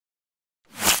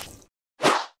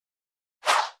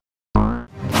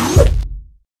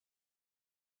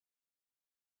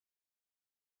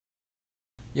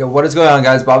Yo, what is going on,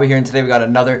 guys? Bobby here, and today we got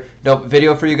another dope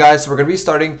video for you guys. So we're going to be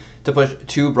starting to push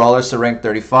 2 brawlers to rank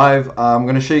 35. I'm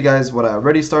going to show you guys what I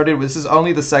already started. This is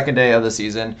only the second day of the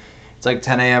season. It's like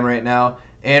 10 a.m. right now,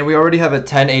 and we already have a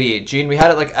 1088 Gene. We had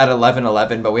it like at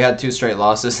 1111, but we had 2 straight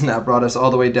losses, and that brought us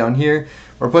all the way down here.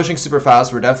 We're pushing super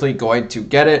fast. We're definitely going to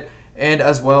get it, and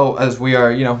as well as we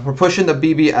are, we're pushing the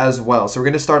Bibi as well. So we're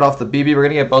going to start off the Bibi. We're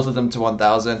going to get both of them to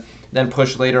 1,000, then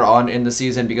push later on in the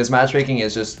season because matchmaking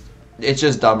is just... it's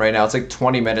just dumb right now. It's like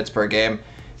 20 minutes per game.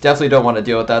 Definitely don't want to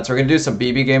deal with that. So we're going to do some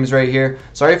Bibi games right here.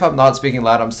 Sorry if I'm not speaking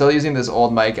loud. I'm still using this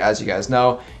old mic, as you guys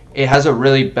know. It has a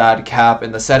really bad cap,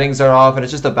 and the settings are off, and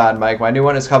it's just a bad mic. My new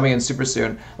one is coming in super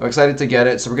soon. I'm excited to get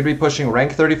it. So we're going to be pushing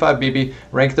rank 35 Bibi,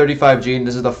 rank 35 Gene.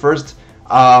 This is the first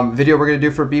video we're going to do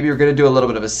for Bibi. We're going to do a little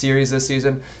bit of a series this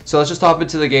season. So let's just hop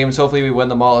into the games. Hopefully we win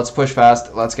them all. Let's push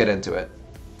fast. Let's get into it.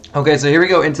 Okay, so here we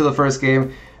go into the first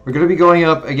game. We're going to be going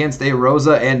up against a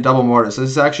Rosa and Double Mortis. So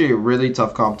this is actually a really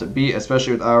tough comp to beat,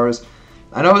 especially with ours.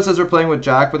 I know it says we're playing with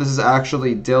Jack, but this is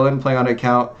actually Dylan playing on an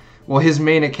account. Well, his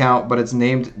main account, but it's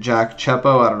named Jack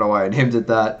Chepo. I don't know why I named it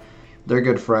that. They're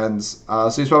good friends.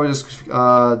 So he's probably just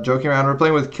joking around. We're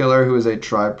playing with Killer, who is a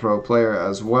tri-pro player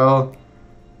as well.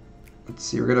 Let's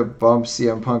see, we're going to bump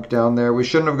CM Punk down there. We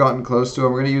shouldn't have gotten close to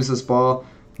him. We're going to use this ball.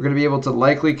 We're going to be able to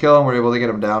likely kill him. We're able to get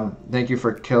him down. Thank you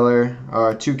for Killer,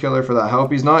 to Killer for that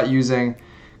help. He's not using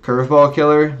Curveball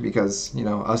Killer because,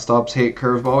 us tops hate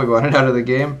Curveball. We want it out of the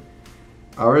game.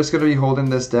 We're just going to be holding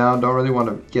this down. Don't really want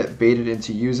to get baited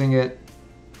into using it.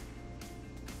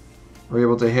 We're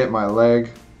able to hit my leg.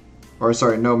 Or,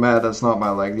 sorry, no, Matt, that's not my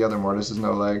leg. The other Mortis is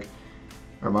no leg.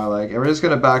 Or my leg. And we're just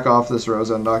going to back off this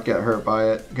Rosa and not get hurt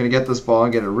by it. Going to get this ball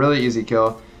and get a really easy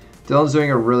kill. Dylan's doing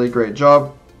a really great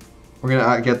job. We're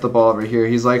going to get the ball over here.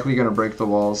 He's likely going to break the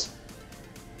walls.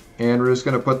 And we're just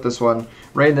going to put this one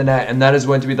right in the net. And that is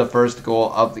going to be the first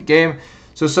goal of the game.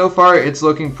 So far, it's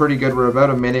looking pretty good. We're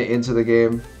about a minute into the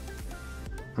game.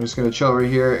 I'm just going to chill over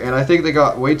here. And I think they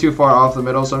got way too far off the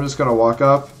middle. So I'm just going to walk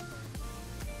up.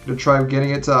 Going to try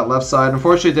getting it to that left side.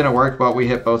 Unfortunately, it didn't work, but we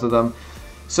hit both of them.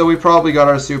 So we probably got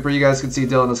our super. You guys can see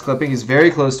Dylan is clipping. He's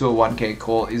very close to a 1K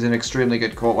Colt. He's an extremely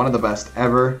good Colt. One of the best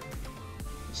ever.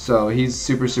 So he's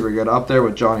super good. Up there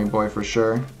with Johnny Boy for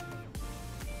sure.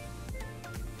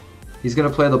 He's going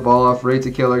to play the ball off right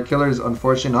to Killer. Killer is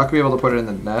unfortunately not going to be able to put it in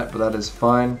the net, but that is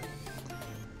fine.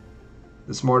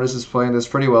 This Mortis is playing this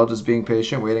pretty well, just being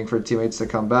patient, waiting for teammates to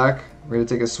come back. We're going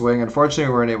to take a swing.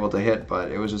 Unfortunately, we weren't able to hit,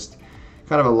 but it was just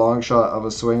kind of a long shot of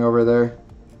a swing over there.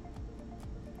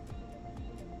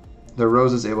 The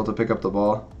Rose is able to pick up the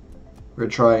ball. We're going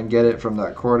to try and get it from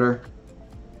that quarter.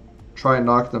 Try and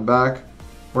knock them back.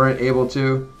 Weren't able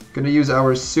to. Going to use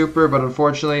our super, but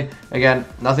unfortunately, again,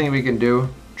 nothing we can do.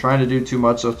 Trying to do too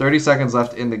much. So 30 seconds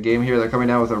left in the game here. They're coming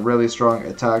down with a really strong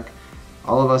attack.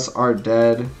 All of us are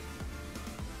dead.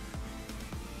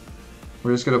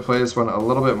 We're just going to play this one a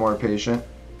little bit more patient.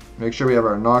 Make sure we have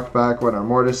our knockback when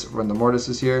the Mortis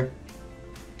is here.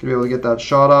 Going to be able to get that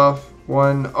shot off.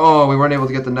 One. Oh, we weren't able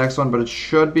to get the next one, but it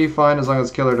should be fine as long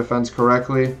as Killer defends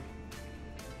correctly.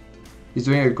 He's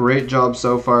doing a great job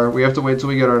so far. We have to wait till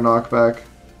we get our knockback.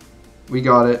 We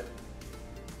got it.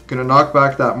 Gonna knock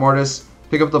back that Mortis,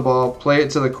 pick up the ball, play it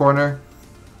to the corner,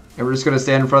 and we're just gonna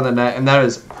stand in front of the net. And that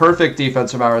is perfect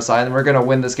defense from our side, and we're gonna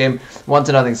win this game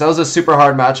 1-0. So that was a super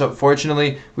hard matchup.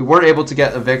 Fortunately, we weren't able to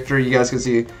get a victory. You guys can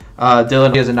see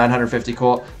Dylan, he has a 950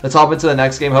 Colt. Let's hop into the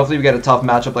next game. Hopefully we get a tough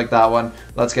matchup like that one.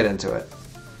 Let's get into it.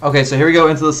 Okay, so here we go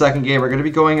into the second game. We're gonna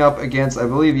be going up against, I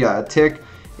believe, a Tick,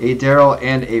 a Daryl,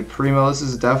 and a Primo. This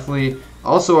is definitely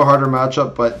also a harder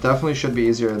matchup, but definitely should be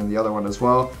easier than the other one as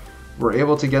well. We're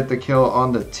able to get the kill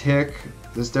on the Tick.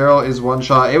 This Daryl is one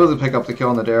shot, able to pick up the kill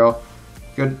on the Daryl.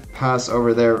 Good pass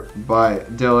over there by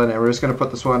Dylan, and we're just going to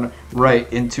put this one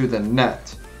right into the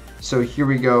net. So here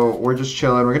we go. We're just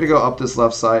chilling. We're going to go up this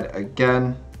left side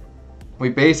again. We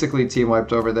basically team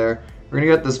wiped over there. We're going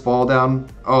to get this ball down.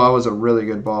 Oh, that was a really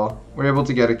good ball. We're able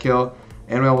to get a kill,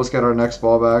 and we almost get our next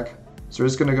ball back. So we're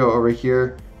just going to go over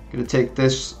here. Going to take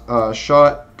this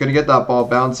shot. Going to get that ball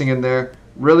bouncing in there.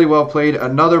 Really well played.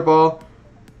 Another ball.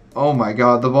 Oh my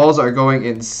god, the balls are going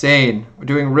insane. We're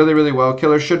doing really well.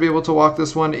 Killer should be able to walk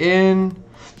this one in.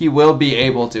 He will be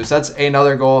able to. So that's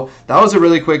another goal. That was a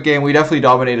really quick game. We definitely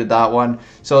dominated that one.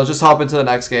 So let's just hop into the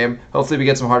next game. Hopefully we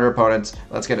get some harder opponents.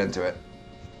 Let's get into it.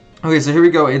 Okay, so here we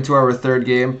go into our third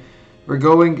game. We're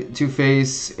going to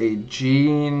face a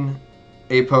Gene,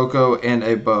 a Poco, and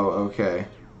a Bo. Okay.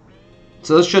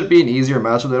 So this should be an easier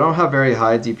matchup. They don't have very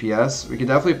high DPS. We can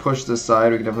definitely push this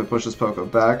side. We can definitely push this Poco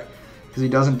back because he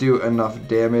doesn't do enough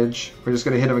damage. We're just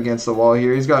going to hit him against the wall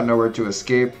here. He's got nowhere to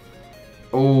escape.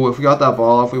 Oh, if we got that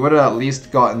ball off, we would have at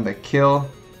least gotten the kill.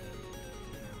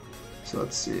 So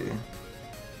let's see.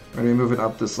 We're going to be moving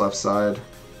up this left side.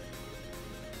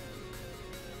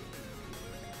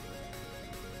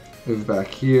 Move back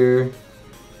here. And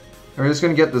we're just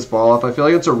going to get this ball off. I feel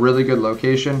like it's a really good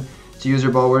location to use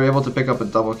your ball. We're able to pick up a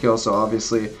double kill, so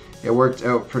obviously it worked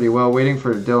out pretty well. Waiting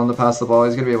for Dylan to pass the ball.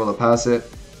 He's going to be able to pass it.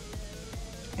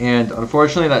 And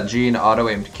unfortunately that Gene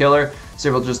auto-aimed killer, so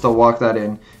able just to walk that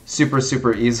in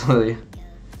super easily.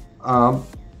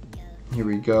 Here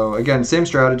we go. Again, same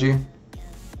strategy.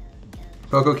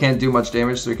 Poco can't do much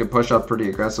damage, so we can push up pretty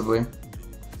aggressively.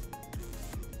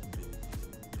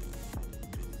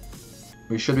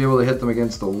 We should be able to hit them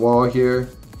against the wall here.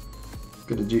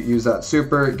 Gonna use that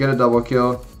super, get a double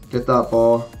kill, get that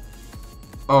ball.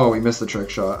 Oh, we missed the trick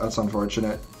shot. That's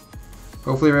unfortunate.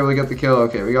 Hopefully we're able to get the kill.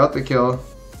 Okay, we got the kill.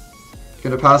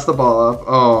 Gonna pass the ball up.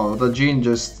 Oh, the Gene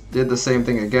just did the same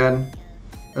thing again.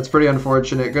 That's pretty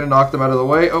unfortunate. Gonna knock them out of the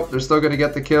way. Oh, they're still gonna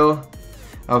get the kill.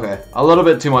 Okay, a little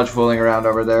bit too much fooling around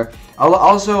over there. I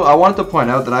wanted to point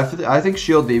out that I think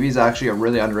Shield Bibi is actually a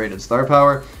really underrated star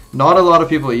power. Not a lot of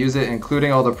people use it,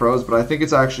 including all the pros, but I think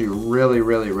it's actually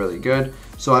really good.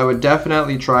 So I would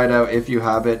definitely try it out if you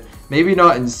have it. Maybe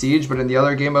not in Siege, but in the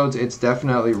other game modes, it's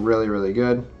definitely really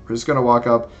good. We're just going to walk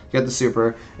up, get the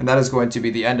super, and that is going to be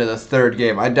the end of the third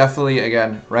game. I definitely,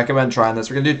 again, recommend trying this.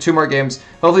 We're going to do 2 more games.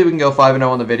 Hopefully we can go 5-0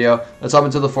 on the video. Let's hop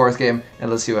into the 4th game, and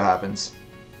let's see what happens.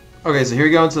 Okay, so here we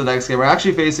go into the next game. We're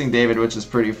actually facing David, which is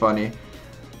pretty funny.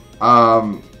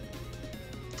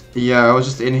 Yeah, I was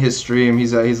just in his stream.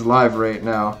 He's live right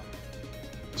now.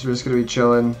 So we're just going to be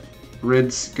chilling.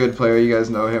 Rid's good player. You guys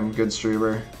know him. Good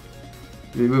streamer.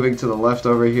 Be moving to the left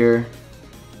over here.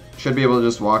 Should be able to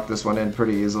just walk this one in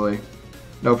pretty easily.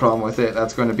 No problem with it.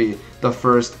 That's going to be the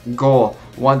first goal.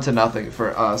 1-0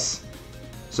 for us.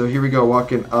 So here we go,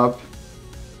 walking up.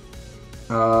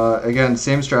 Again,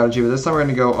 same strategy, but this time we're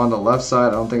going to go on the left side.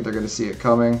 I don't think they're going to see it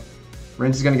coming.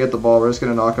 Rince is going to get the ball. We're just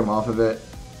going to knock him off of it.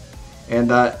 And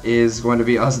that is going to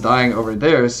be us dying over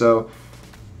there. So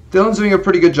Dylan's doing a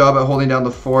pretty good job at holding down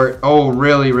the fort. Oh,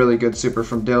 really good super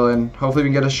from Dylan. Hopefully we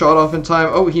can get a shot off in time.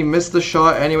 Oh, he missed the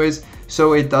shot anyways,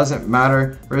 so it doesn't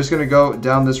matter. We're just going to go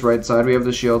down this right side. We have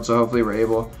the shield, so hopefully we're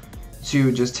able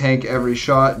to just tank every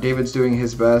shot. David's doing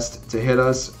his best to hit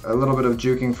us. A little bit of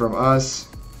juking from us.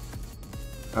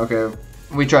 Okay,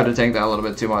 we tried to tank that a little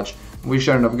bit too much. We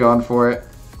shouldn't have gone for it.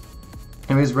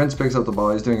 Anyways, Rince picks up the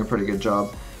ball. He's doing a pretty good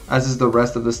job, as is the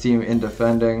rest of this team in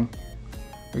defending.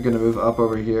 We're going to move up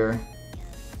over here.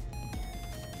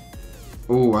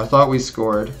 Ooh, I thought we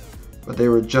scored, but they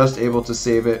were just able to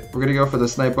save it. We're going to go for the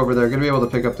snipe over there. Going to be able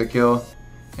to pick up the kill,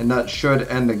 and that should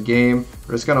end the game.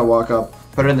 We're just going to walk up,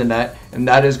 put it in the net, and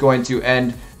that is going to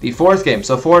end the 4th game.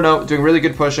 So 4-0, doing really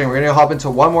good pushing. We're going to hop into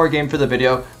one more game for the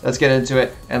video. Let's get into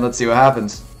it, and let's see what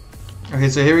happens. Okay,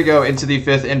 so here we go into the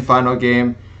 5th and final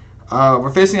game.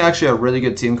 We're facing actually a really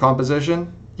good team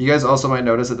composition. You guys also might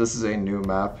notice that this is a new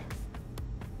map.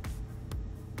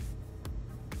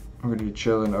 I'm going to be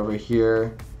chilling over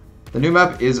here. The new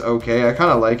map is okay. I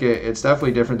kind of like it. It's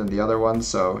definitely different than the other ones,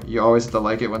 so you always have to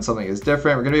like it when something is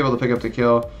different. We're going to be able to pick up the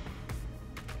kill.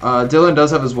 Dylan does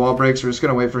have his wall breaks. We're just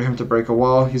going to wait for him to break a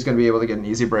wall. He's going to be able to get an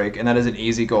easy break, and that is an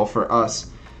easy goal for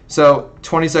us. So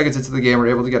 20 seconds into the game, we're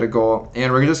able to get a goal,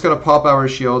 and we're just going to pop our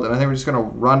shield, and I think we're just going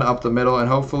to run up the middle, and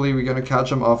hopefully we're going to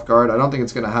catch him off guard. I don't think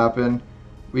it's going to happen.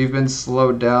 We've been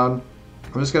slowed down.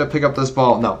 I'm just going to pick up this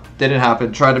ball. No, didn't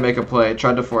happen. Tried to make a play.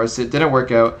 Tried to force it. Didn't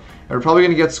work out. And we're probably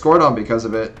going to get scored on because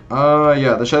of it.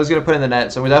 Yeah, the shadow's going to put in the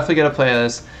net. So we're definitely going to play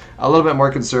this a little bit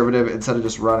more conservative instead of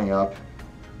just running up.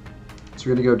 So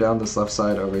we're going to go down this left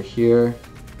side over here.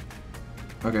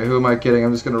 Okay, who am I kidding?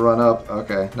 I'm just going to run up.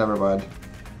 Okay, never mind.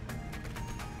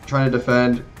 Trying to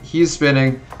defend. He's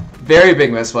spinning. Very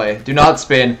big misplay. Do not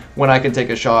spin when I can take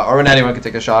a shot, or when anyone can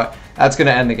take a shot. That's going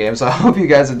to end the game. So I hope you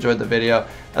guys enjoyed the video.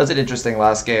 That was an interesting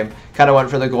last game. Kind of went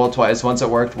for the goal twice. Once it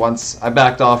worked, once I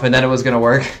backed off, and then it was going to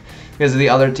work because of the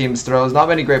other team's throws. Not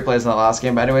many great plays in that last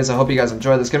game. But anyways, I hope you guys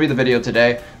enjoyed. This is going to be the video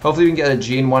today. Hopefully we can get a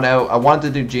Gene one out. I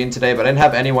wanted to do Gene today, but I didn't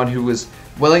have anyone who was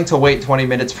willing to wait 20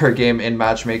 minutes per game in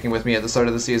matchmaking with me at the start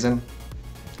of the season.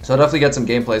 So I'll definitely get some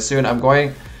gameplay soon.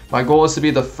 My goal is to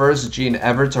be the first Gene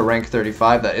ever to rank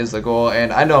 35. That is the goal,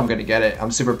 and I know I'm going to get it. I'm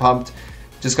super pumped.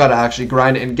 Just got to actually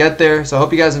grind and get there. So I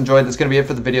hope you guys enjoyed. That's going to be it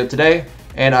for the video today,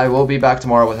 and I will be back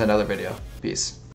tomorrow with another video. Peace.